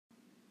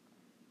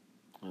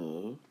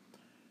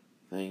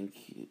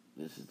Thank you.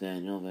 This is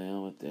Daniel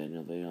Vayon with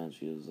Daniel Vayon's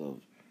views of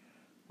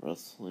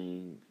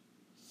wrestling,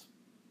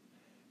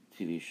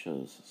 TV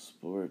shows,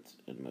 sports,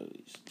 and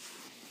movies.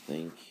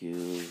 Thank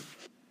you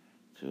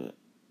to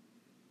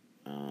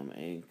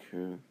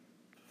Anchor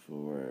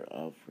for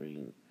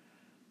offering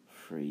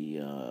free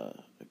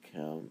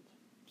account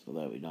so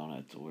that we don't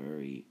have to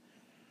worry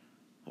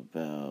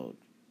about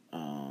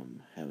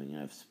having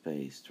enough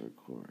space to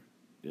record.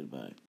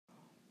 Goodbye.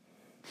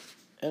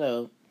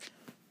 Hello.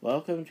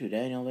 Welcome to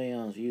Daniel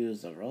Vayon's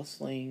views of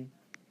wrestling,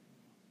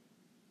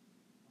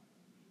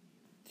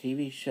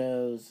 TV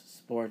shows,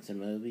 sports, and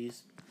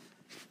movies.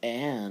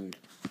 And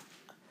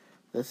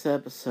this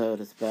episode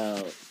is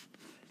about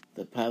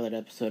the pilot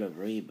episode of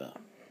Reba.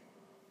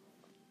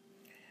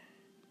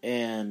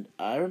 And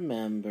I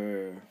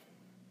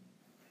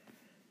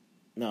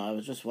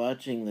was just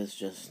watching this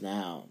just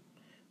now.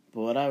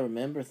 But what I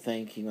remember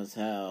thinking was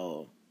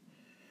how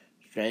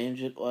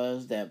strange it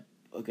was that,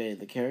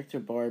 the character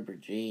Barbara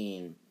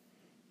Jean,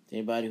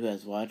 anybody who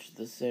has watched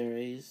the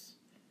series,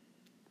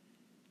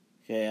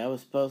 I was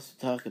supposed to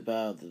talk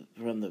about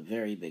from the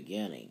very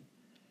beginning.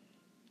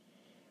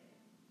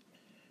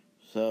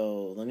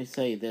 So, let me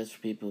say this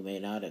for people who may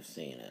not have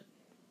seen it.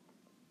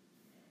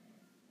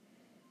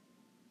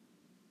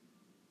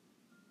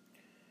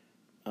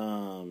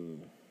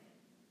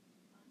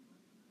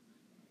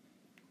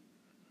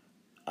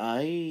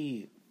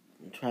 I'm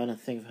trying to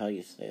think of how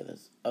you say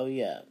this. Oh,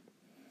 yeah.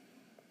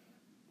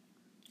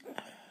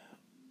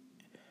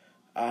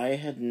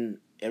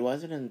 It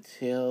wasn't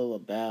until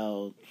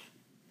about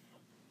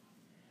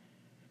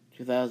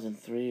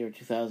 2003 or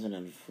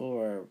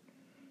 2004,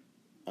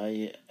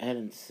 I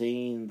hadn't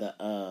seen the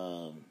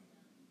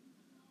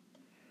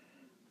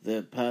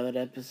pilot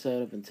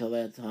episode up until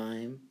that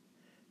time,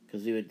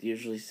 because we would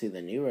usually see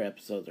the newer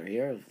episodes or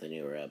hear of the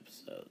newer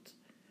episodes.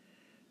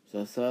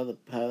 So I saw the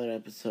pilot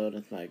episode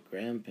with my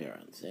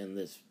grandparents in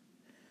this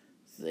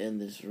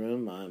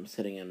room I'm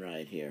sitting in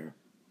right here.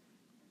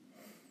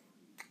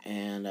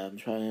 And I'm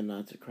trying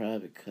not to cry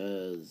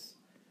because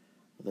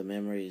of the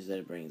memories that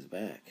it brings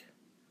back.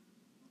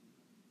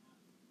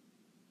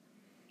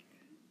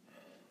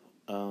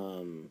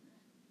 I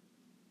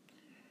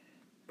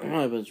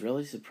was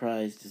really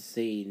surprised to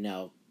see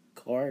Nell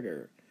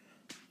Carter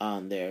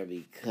on there,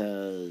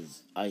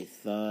 because I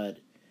thought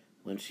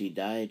when she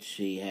died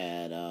she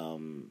had,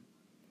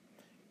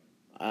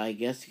 I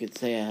guess you could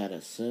say I had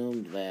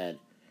assumed that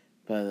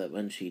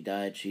when she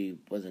died she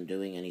wasn't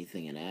doing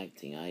anything in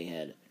acting. I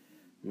had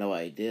no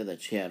idea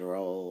that she had a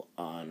role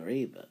on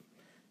Reba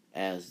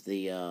as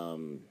the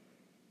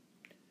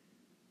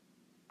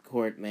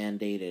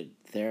court-mandated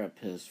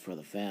therapist for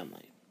the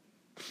family.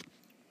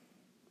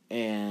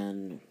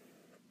 And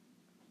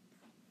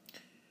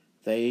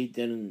they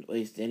didn't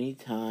waste any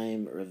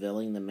time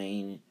revealing the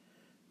main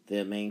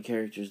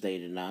characters they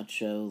did not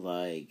show.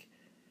 Like,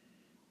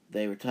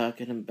 they were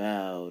talking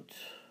about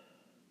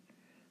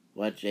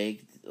what the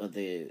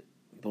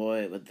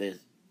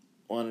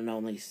one and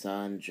only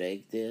son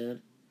Jake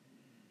did.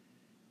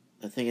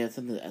 I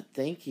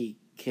think he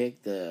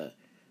kicked the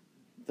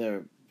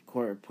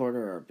court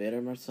reporter or bit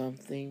him or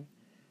something,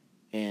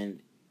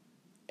 and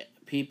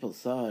people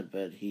saw it,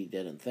 but he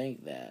didn't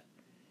think that.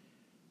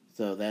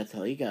 So that's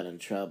how he got in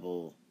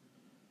trouble,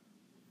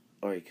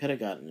 or he could have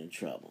gotten in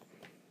trouble.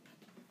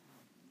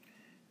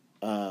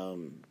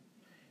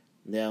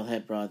 Nell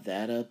had brought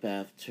that up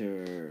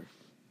after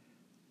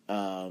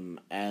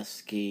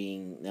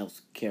asking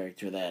Nell's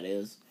character, that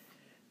is,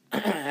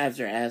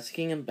 after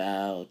asking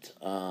about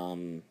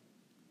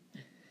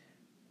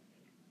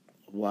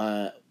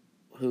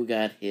who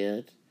got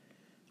hit,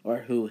 or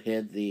who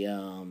hid the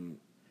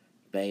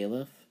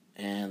bailiff,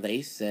 and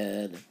they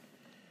said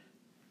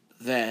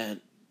that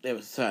it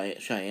was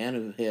Cheyenne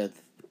who hid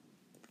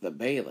the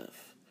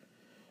bailiff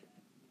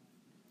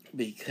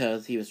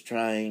because he was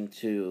trying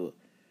to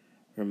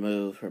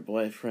remove her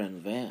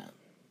boyfriend Van,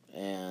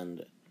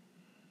 and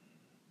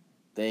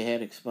they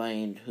had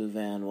explained who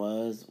Van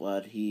was,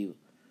 what he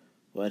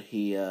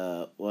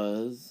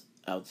was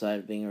outside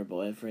of being her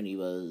boyfriend.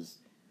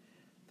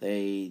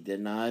 They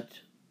did not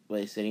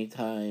waste any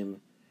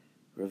time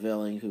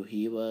revealing who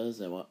he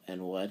was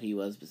and what he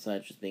was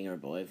besides just being her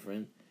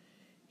boyfriend.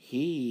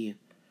 He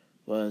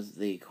was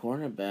the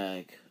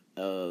cornerback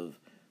of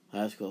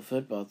high school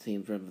football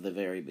team from the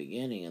very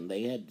beginning, and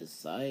they had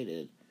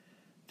decided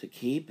to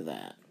keep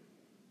that.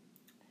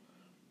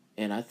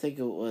 And I think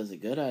it was a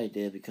good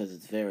idea because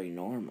it's very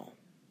normal.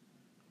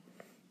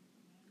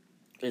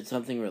 It's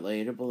something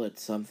relatable.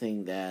 It's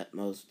something that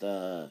most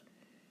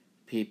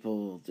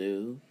people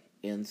do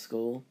in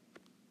school.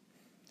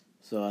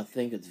 So I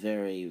think it's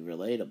very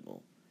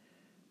relatable.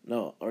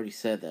 No, I already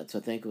said that. So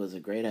I think it was a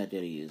great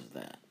idea to use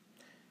that.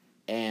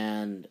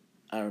 And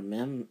I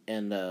remember,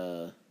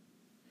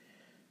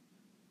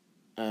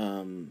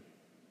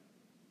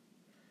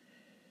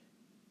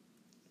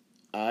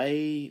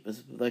 I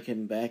was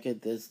looking back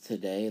at this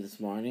this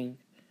morning,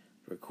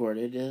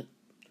 recorded it,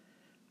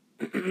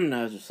 and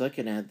I was just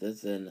looking at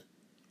this, and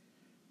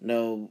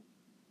no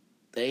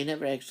they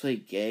never actually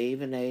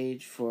gave an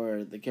age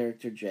for the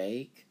character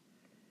Jake,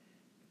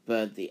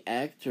 but the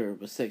actor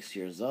was 6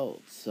 years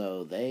old,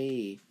 so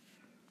they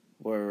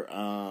were,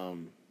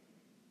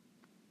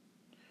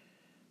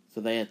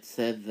 so they had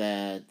said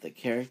that the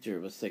character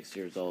was 6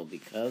 years old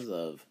because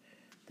of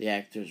the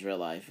actor's real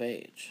life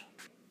age.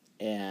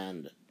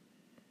 And,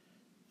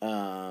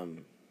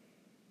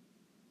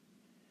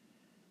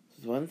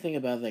 one thing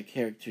about that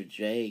character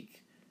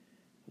Jake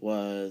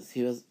was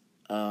he was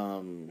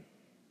a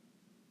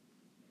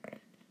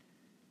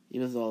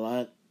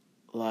lot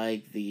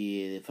like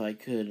if I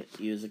could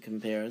use a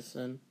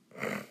comparison,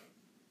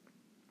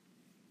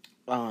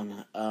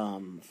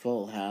 on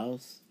Full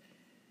House,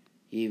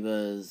 he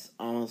was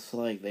almost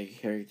like the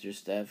character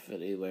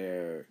Stephanie,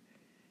 where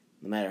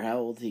no matter how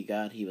old he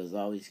got, he was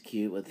always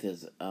cute with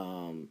his,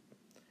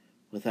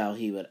 with how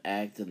he would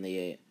act, and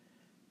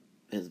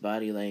his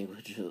body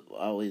language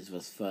always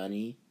was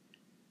funny,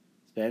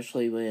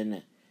 especially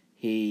when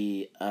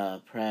he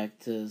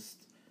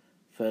practiced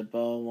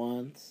football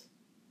once.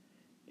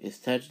 His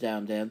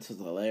touchdown dance was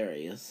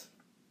hilarious.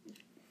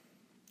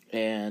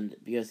 And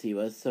because he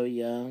was so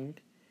young,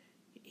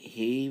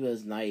 he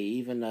was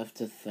naive enough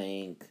to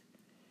think,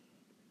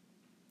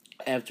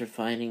 after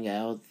finding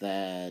out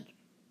that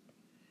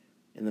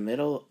in the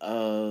middle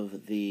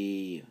of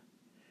the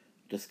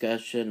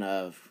discussion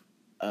of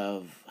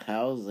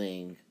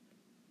housing,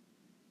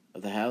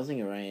 of the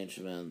housing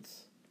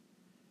arrangements,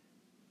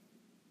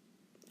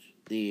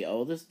 the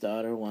oldest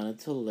daughter wanted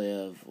to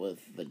live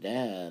with the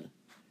dad,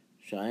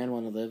 Cheyenne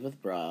wanted to live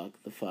with Brock,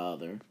 the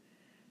father,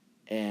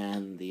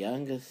 and the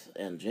youngest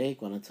and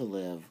Jake wanted to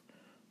live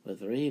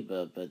with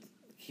Reba, but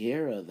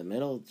Kira, the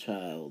middle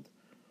child,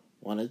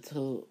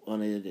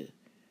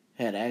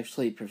 had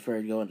actually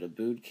preferred going to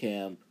boot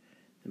camp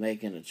to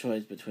making a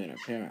choice between her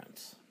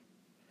parents.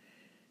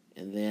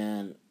 And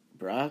then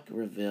Brock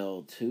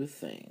revealed two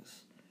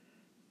things.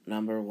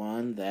 Number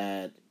one,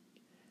 that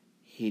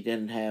he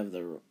didn't have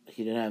the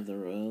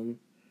room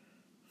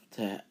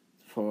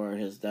for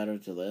his daughter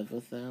to live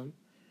with them.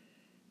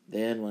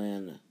 Then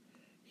when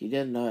he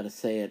didn't know how to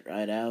say it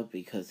right out,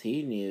 because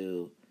he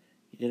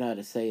didn't know how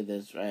to say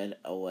this right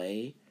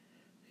away,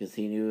 because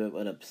he knew it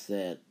would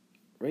upset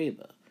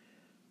Reba.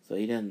 So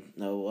he didn't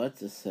know what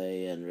to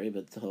say, and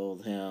Reba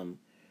told him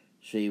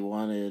she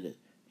wanted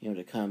him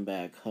to come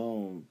back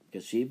home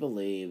because she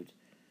believed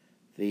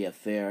the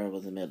affair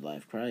was a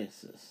midlife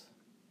crisis.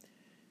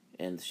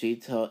 And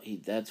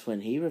that's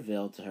when he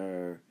revealed to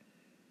her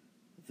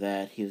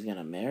that he was going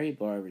to marry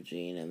Barbara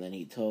Jean, and then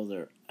he told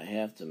her, I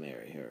have to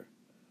marry her.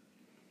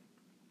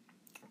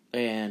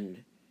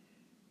 And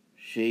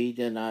she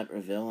did not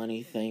reveal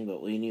anything,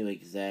 but we knew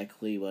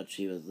exactly what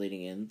she was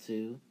leading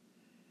into.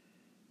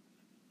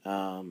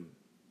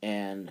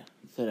 And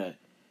instead of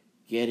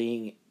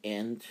getting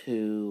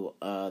into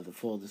the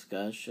full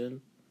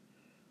discussion,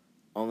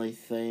 only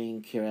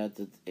thing Kira had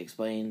to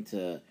explain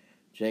to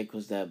Jake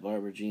was that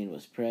Barbara Jean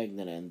was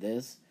pregnant, and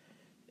this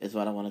is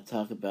what I want to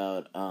talk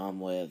about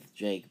with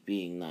Jake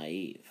being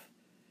naive.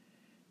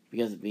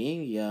 Because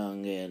being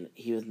young, and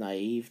he was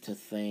naive to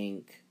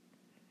think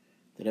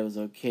that it was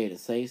okay to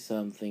say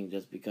something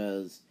just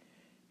because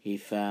he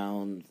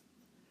found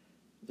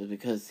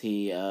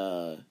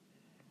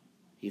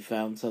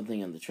something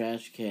in the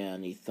trash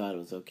can. He thought it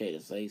was okay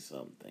to say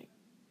something.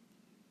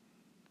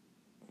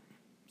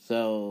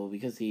 So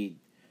because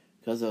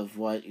of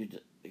what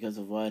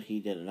he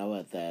didn't know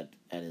at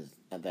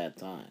that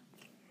time.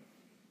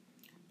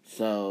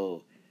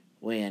 So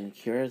when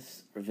Kira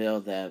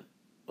revealed that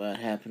what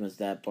happened was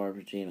that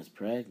Barbara Jean was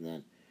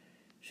pregnant,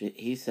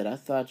 he said, I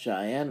thought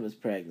Cheyenne was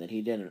pregnant.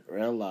 He didn't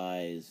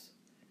realize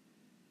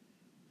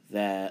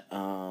that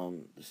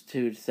there's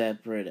two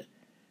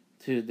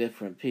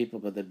different people,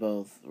 but they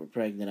both were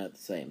pregnant at the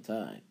same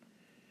time.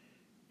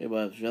 And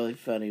what was really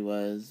funny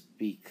was,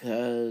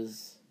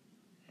 because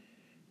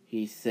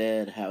he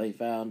said how he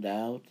found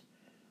out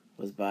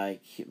was by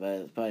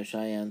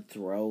Cheyenne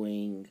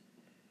throwing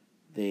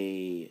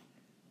the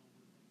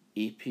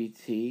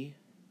EPT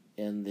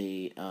in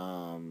the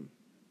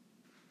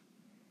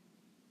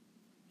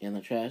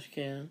trash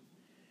can.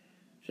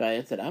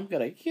 Cheyenne said, I'm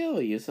gonna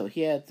kill you, so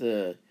he had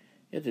to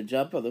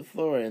jump on the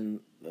floor,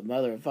 and the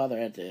mother and father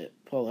had to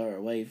pull her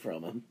away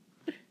from him.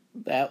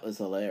 That was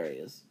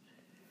hilarious.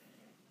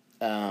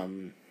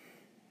 Then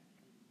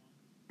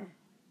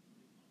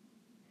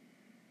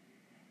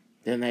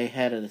they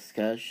had a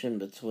discussion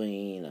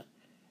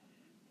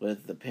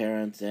with the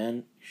parents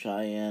and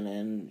Cheyenne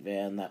and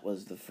Van. That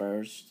was the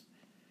first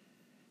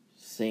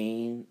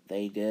scene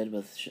they did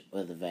with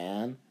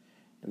Van,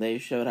 and they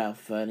showed how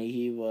funny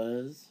he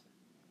was.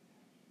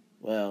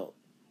 Well,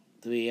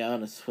 to be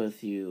honest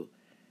with you,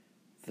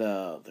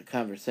 the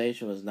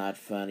conversation was not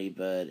funny,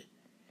 but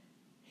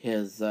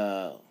his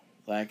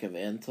lack of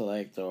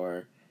intellect,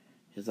 or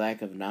his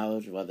lack of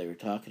knowledge of what they were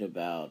talking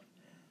about,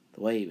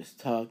 the way he was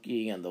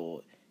talking, and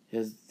the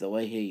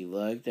way he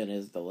looked, and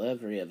his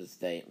delivery of his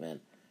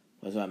statement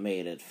was what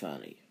made it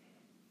funny.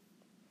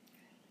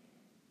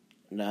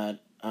 Not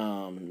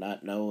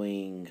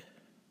knowing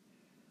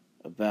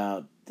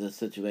about the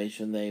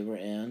situation they were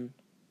in,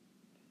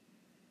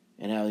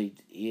 and how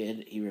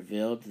he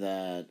revealed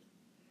that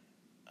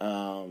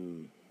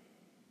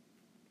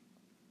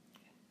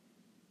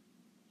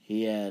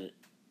he had.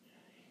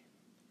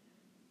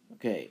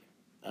 Okay,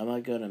 I'm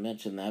not going to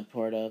mention that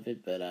part of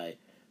it, but I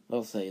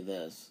will say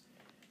this: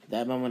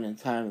 that moment in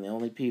time, the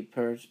only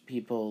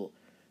people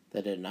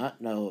that did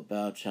not know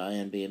about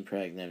Cheyenne being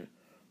pregnant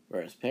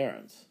were his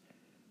parents.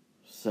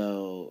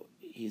 So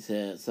he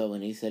said. So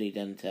when he said he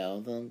didn't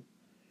tell them,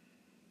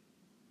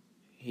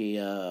 he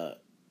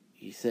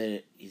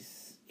said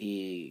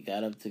he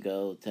got up to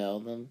go tell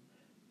them,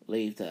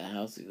 leave the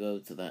house to go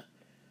to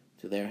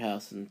their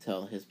house and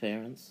tell his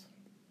parents.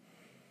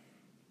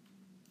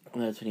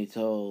 And that's when he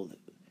told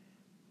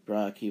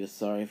Brock he was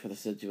sorry for the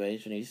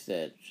situation. He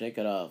said, "Shake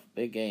it off.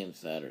 Big game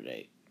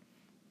Saturday."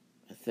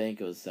 I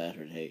think it was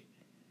Saturday.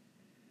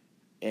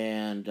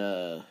 And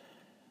trying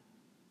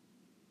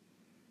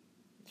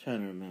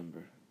to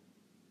remember.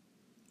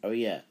 Oh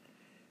yeah.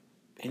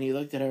 And he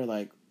looked at her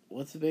like,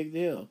 "What's the big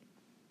deal?"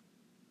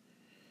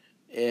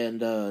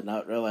 And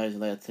not realizing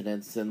that's an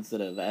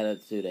insensitive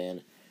attitude,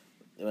 and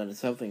when it's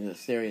something as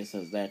serious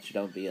as that, you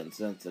don't be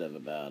insensitive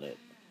about it.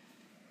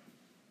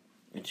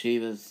 And she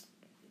was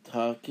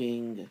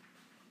talking.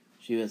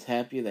 She was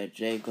happy that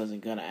Jake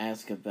wasn't going to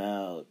ask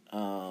about,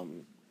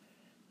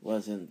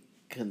 wasn't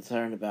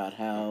concerned about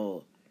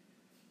how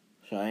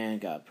Cheyenne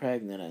got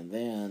pregnant, and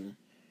then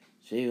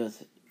she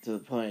was to the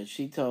point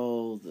she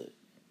told,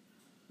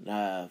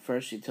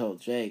 first she told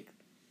Jake,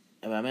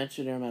 have I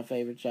mentioned her my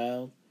favorite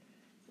child?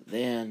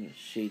 Then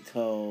she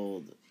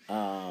told,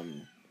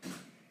 then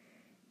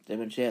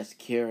when she asked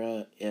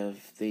Kira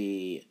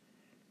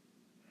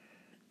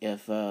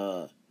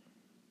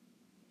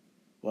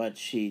what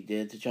she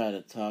did to try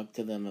to talk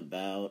to them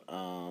about,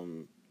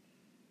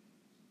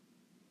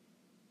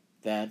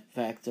 that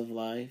fact of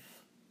life.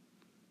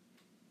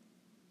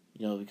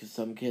 You know, because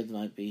some kids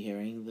might be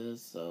hearing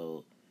this,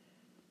 so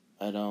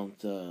I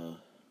don't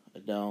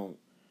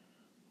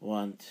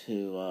want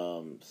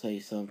to say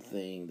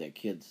something that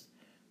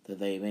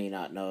they may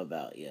not know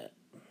about yet.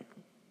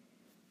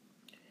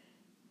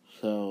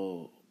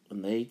 So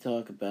when they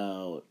talk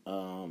about,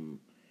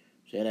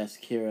 she had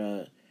asked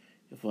Kira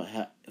if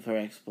her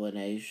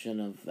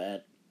explanation of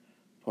that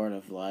part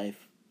of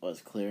life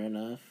was clear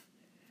enough.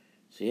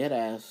 She had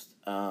asked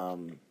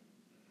her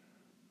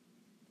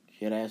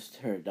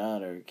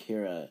daughter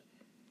Kira.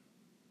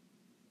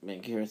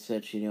 Kira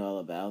said she knew all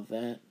about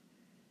that.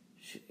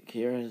 She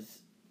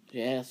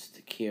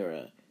asked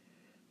Kira,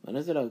 when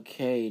is it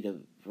okay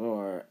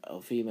for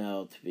a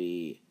female to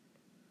be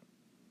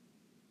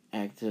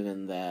active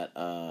in that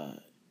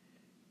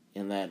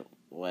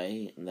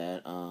way, in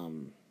that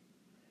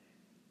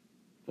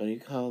what do you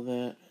call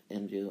that?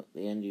 The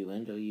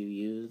innuendo you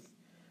use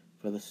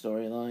for the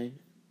storyline?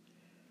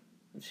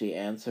 And she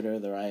answered her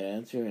the right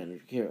answer, and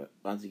Kira,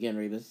 once again,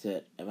 Reba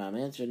said, "If I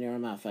mentioned you're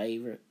my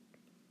favorite."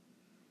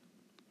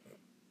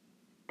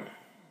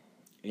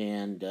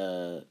 And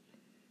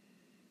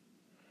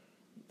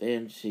then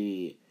when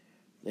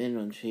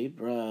she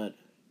brought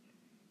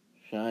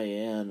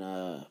Cheyenne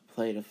a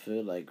plate of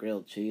food, like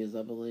grilled cheese,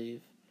 I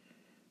believe.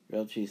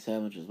 Grilled cheese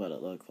sandwich is what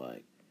it looked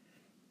like.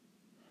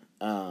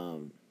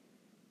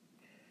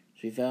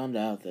 She found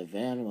out that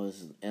Van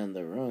was in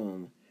the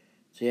room.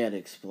 She had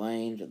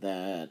explained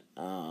that,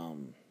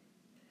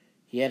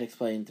 he had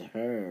explained to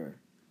her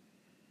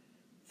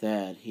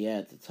that he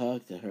had to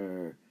talk to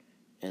her,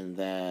 and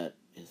that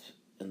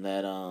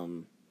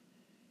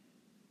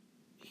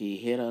he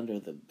hid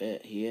underneath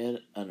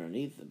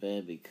the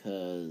bed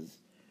because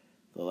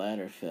the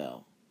ladder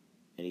fell.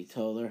 And he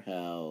told her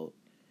how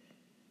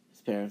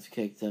his parents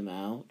kicked him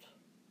out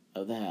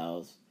of the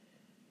house,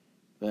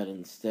 but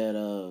instead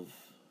of,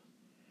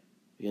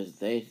 because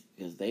they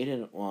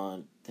didn't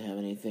want to have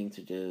anything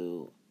to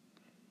do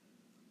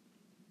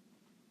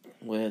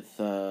with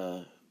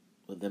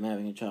them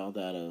having a child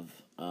out of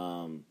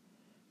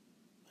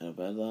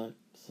wedlock.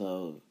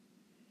 So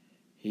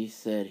he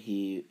said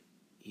he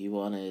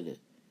wanted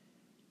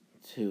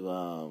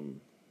to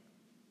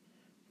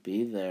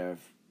be there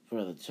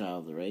for the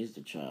child, to raise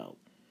the child.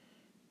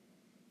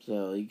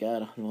 So he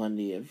got on one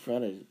knee in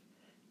front of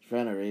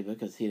Reba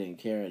because he didn't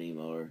care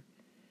anymore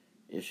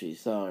if she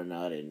saw or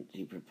not, and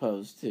he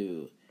proposed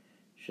to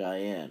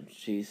Cheyenne.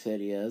 She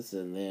said yes,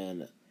 and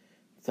then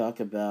talk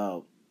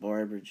about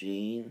Barbara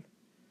Jean.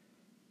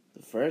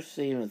 The first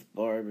scene with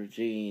Barbara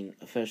Jean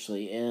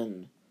officially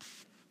in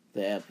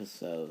the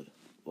episode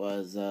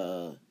was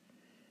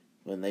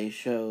when they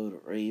showed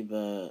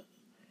Reba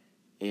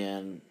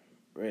in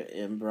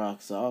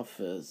Brock's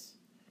office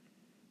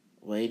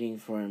waiting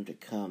for him to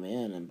come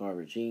in, and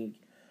Barbara Jean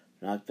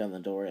knocked on the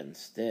door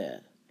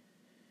instead.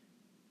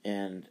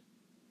 And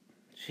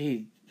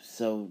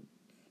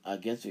I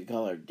guess we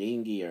call her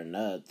dingy or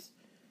nuts.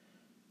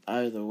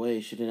 Either way,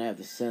 she didn't have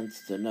the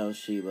sense to know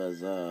she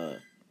was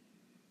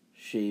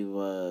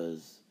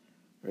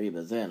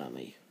Reba's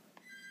enemy.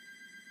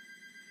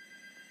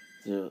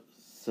 So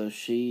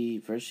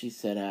she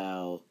said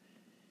how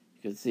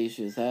could see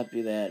she was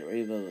happy that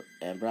Reba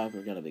and Brock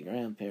were going to be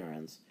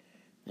grandparents,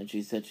 and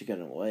she said she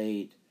couldn't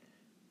wait,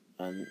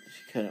 and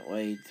she couldn't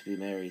wait to be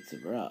married to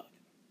Brock.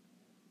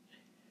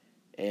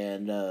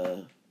 And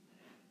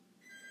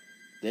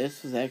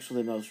this was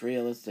actually the most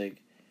realistic.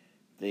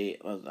 The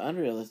most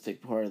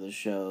unrealistic part of the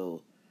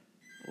show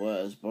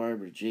was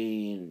Barbara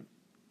Jean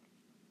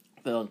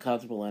feeling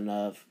comfortable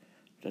enough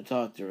to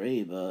talk to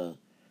Reba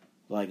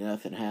like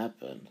nothing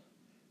happened.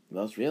 The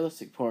most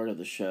realistic part of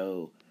the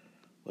show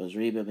was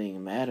Reba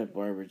being mad at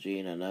Barbara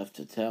Jean enough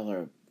to tell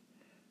her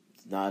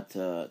not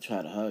to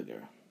try to hug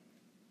her.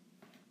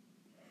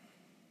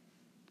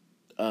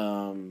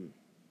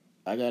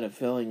 I got a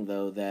feeling,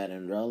 though, that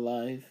in real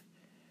life,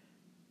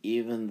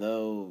 even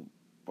though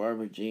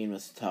Barbara Jean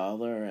was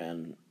taller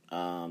and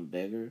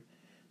bigger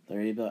than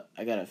Reba,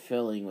 I got a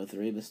feeling with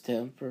Reba's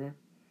temper,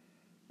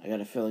 I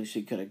got a feeling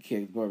she could have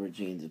kicked Barbara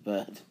Jean's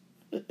butt.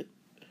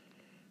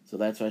 So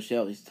that's why she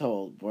always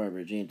told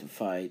Barbara Jean to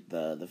fight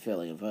the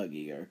feeling of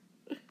hugging her.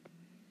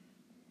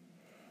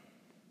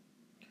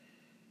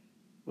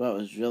 What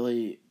was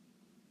really...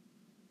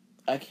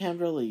 I don't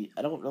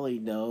really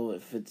know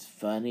if it's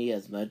funny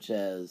as much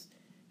as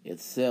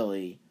it's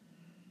silly,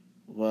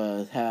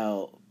 was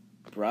how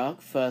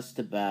Brock fussed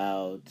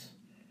about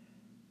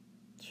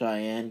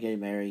Cheyenne getting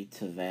married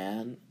to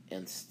Van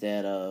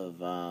instead of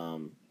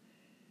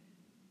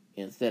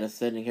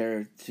sending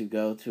her to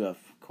go to a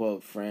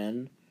quote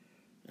friend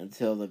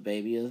until the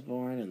baby is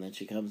born and then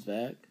she comes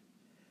back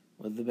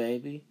with the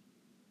baby.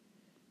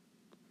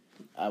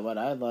 What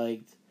I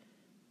liked,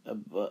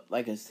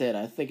 like I said,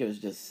 I think it was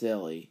just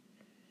silly.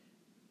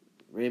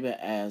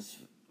 Reba asked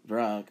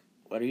Brock,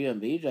 "What are you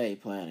and BJ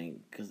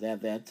planning?" Because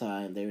at that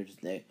time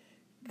they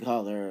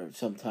called her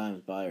sometimes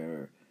by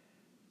her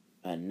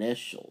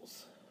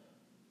initials.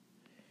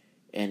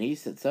 And he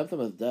said something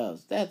with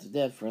doves. That's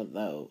different,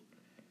 though.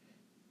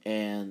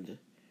 And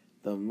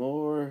the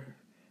more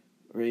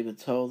Reba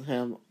told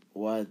him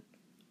what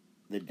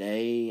the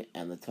day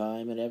and the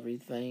time and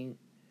everything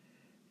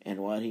and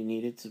what he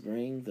needed to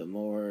bring, the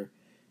more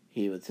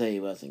he would say he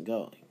wasn't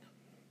going.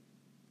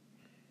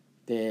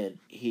 That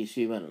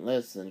she wouldn't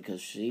listen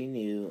because she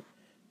knew,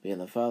 being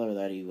the father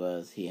that he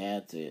was, he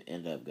had to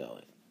end up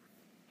going.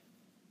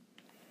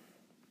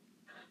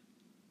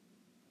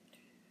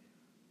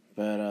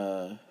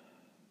 But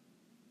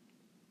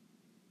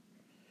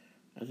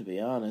to be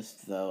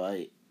honest, though,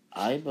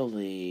 I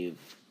believe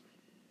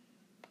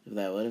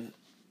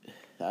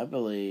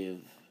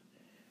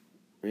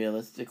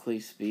realistically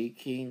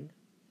speaking,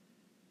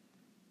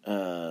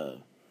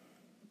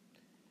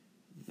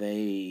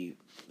 they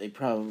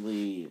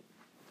probably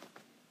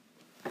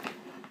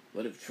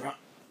would have tried.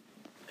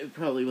 They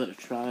probably would have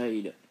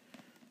tried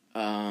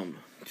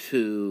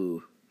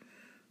to.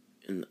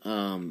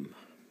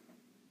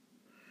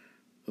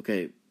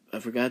 Okay, I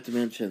forgot to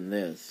mention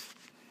this.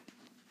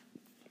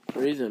 The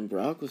reason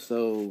Brock was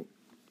so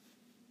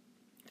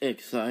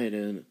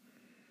excited,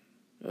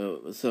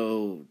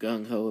 so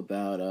gung-ho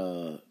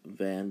about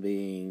Van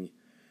being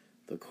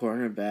the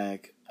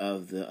cornerback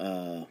of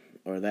the,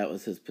 or that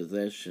was his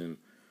position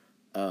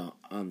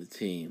on the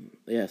team.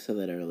 Yeah, I said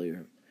that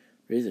earlier.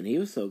 The reason he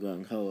was so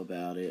gung-ho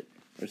about it,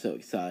 or so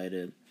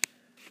excited,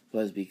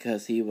 was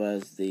because he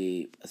was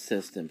the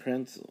assistant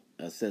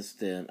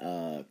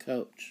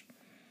coach.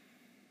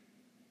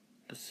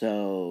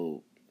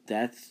 So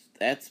that's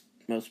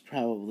most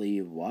probably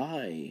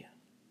why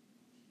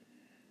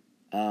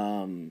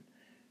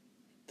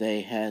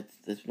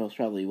that's most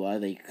probably why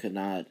they could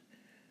not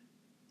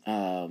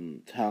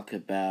talk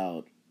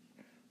about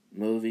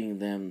moving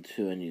them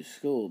to a new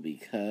school,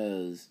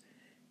 because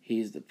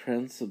he's the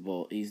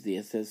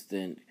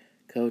assistant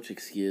coach,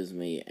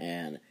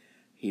 and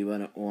he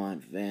wouldn't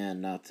want Van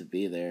not to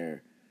be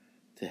there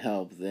to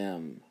help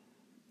them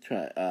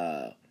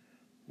try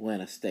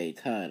win a state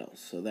title.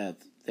 So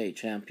that's state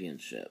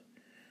championship.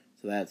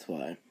 So that's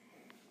why.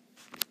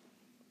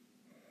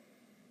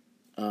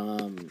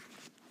 And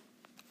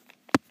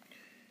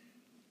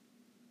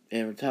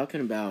we're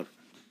talking about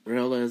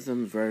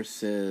realism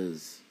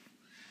versus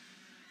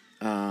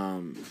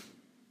I'm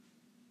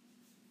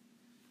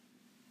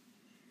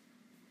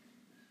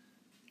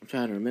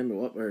trying to remember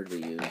what word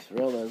we use.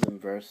 Realism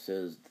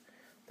versus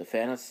the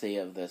fantasy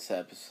of this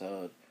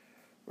episode.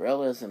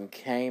 Realism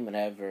came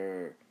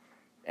whenever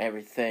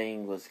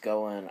everything was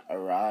going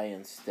awry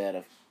instead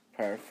of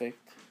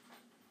perfect.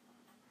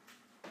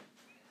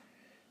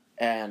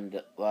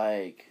 And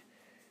like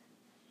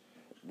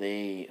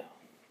the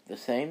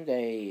same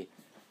day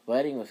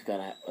wedding was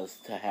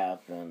to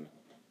happen,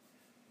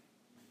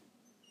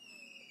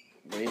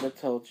 Reba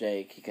told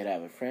Jake he could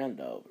have a friend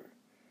over.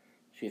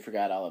 She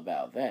forgot all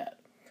about that.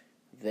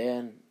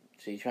 Then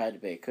she tried to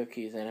bake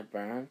cookies and it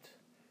burnt,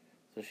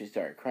 so she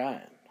started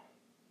crying.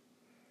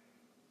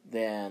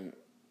 Then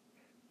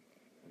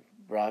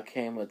Brock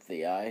came with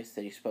the ice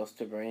that he's supposed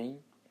to bring,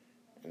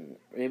 and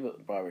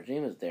Barbara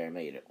Jean was there and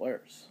made it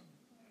worse.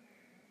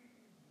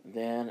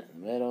 Then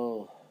in the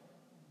middle,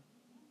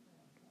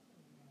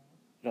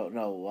 I don't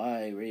know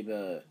why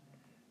Reba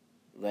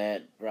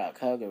let Brock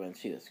hug her when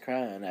she was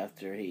crying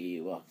after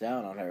he walked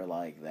down on her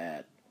like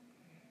that.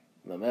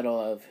 In the middle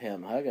of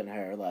him hugging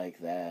her like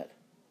that,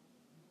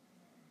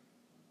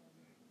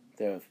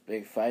 the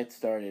big fight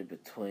started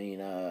between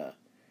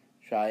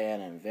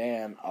Cheyenne and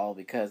Van, all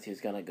because he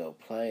was gonna go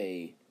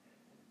play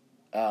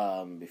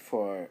football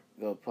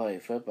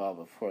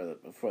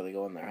before they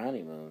go on their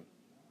honeymoon.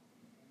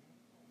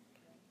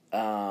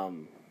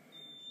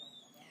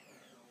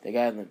 They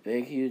got in a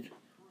big huge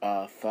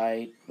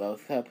fight.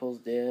 Both couples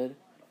did,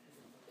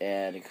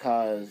 and it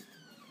caused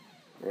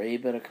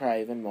Reba to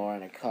cry even more,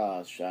 and it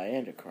caused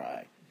Cheyenne to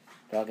cry,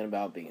 talking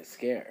about being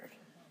scared.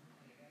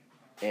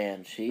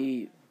 And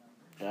Cheyenne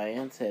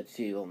said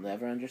she will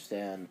never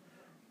understand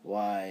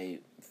why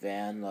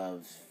Van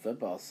loves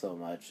football so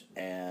much,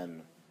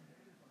 and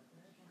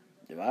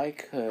if I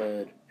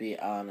could be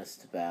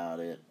honest about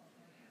it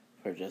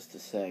for just a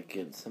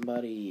second,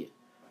 somebody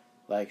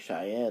like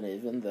Cheyenne,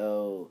 even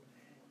though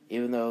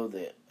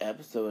the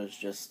episode was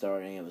just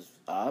starting, it was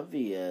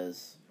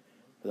obvious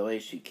the way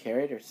she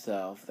carried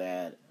herself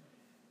that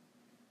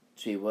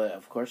she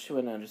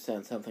wouldn't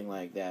understand something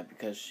like that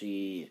because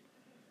she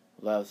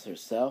loves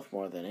herself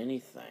more than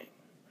anything,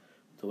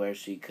 to where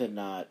she could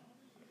not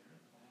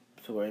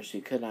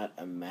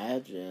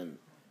imagine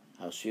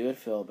how she would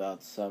feel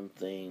about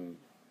something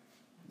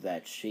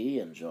that she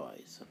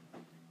enjoys.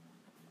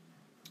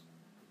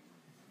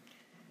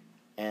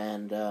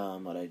 And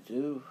what I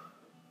do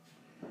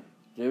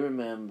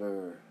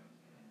remember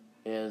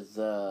is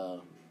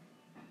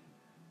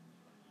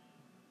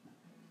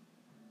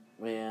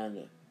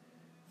when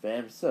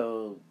Van,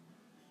 so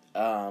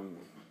I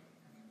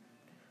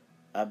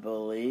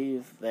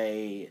believe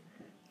they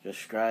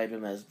describe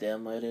him as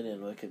dim-witted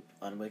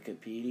on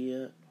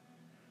Wikipedia.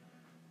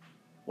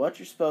 What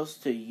you're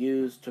supposed to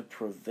use to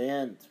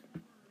prevent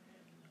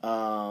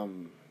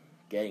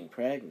getting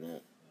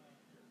pregnant.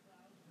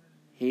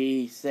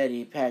 He said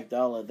he packed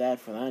all of that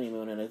for the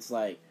honeymoon, and it's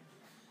like,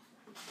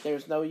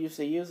 there's no use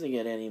of using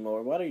it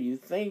anymore. What are you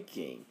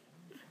thinking?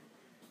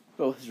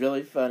 What was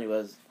really funny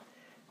was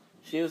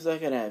she was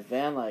looking at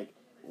Van like,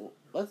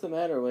 what's the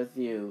matter with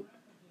you?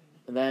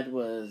 And that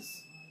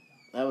was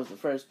the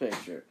first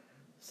picture.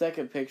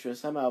 Second picture,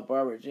 somehow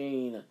Barbara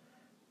Jean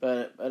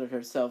butted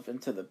herself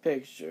into the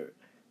picture.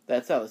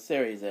 That's how the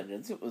series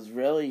ended. It was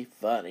really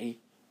funny.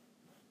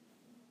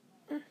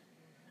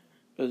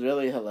 It was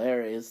really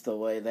hilarious the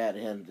way that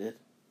ended.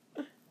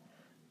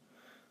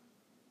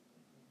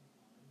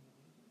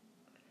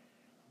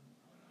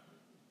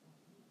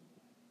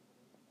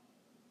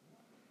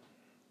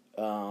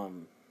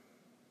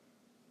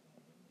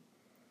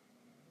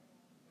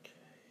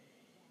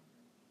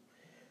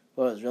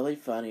 What was really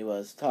funny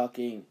was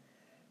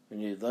when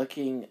you're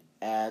looking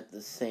at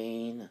the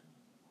scene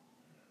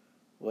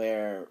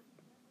where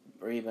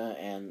Reba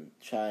and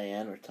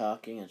Cheyenne were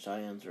talking in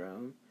Cheyenne's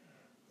room,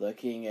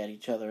 looking at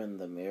each other in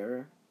the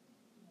mirror.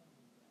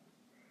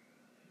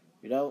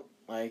 You don't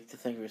like to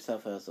think of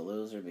yourself as a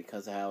loser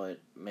because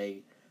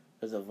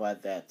of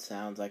what that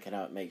sounds like and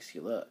how it makes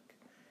you look.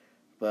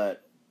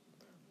 But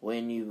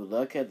when you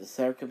look at the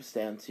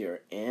circumstance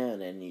you're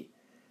in,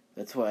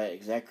 that's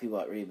exactly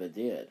what Reba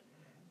did.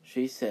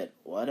 She said,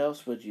 what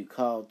else would you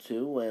call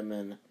two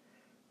women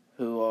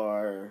who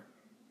are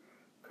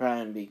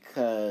crying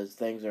because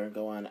things aren't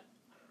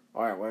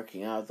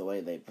working out the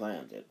way they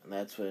planned it? And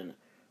that's when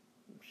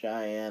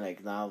Cheyenne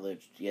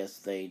acknowledged, yes,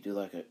 they do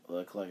look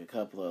like a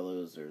couple of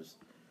losers.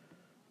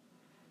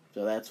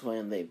 So that's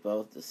when they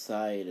both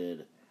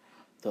decided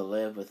to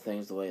live with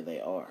things the way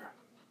they are.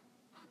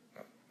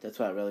 That's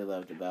what I really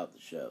loved about the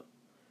show.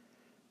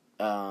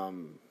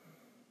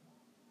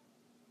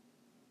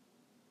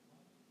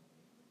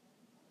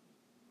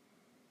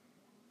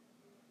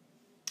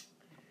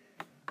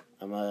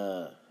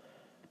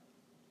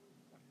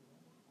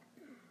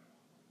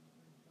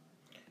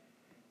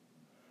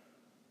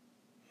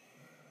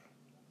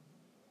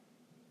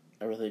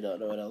 I really don't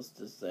know what else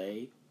to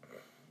say.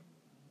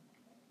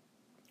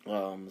 So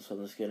I'm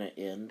just gonna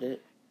end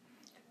it.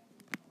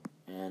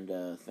 And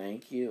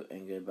thank you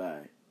and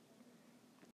goodbye.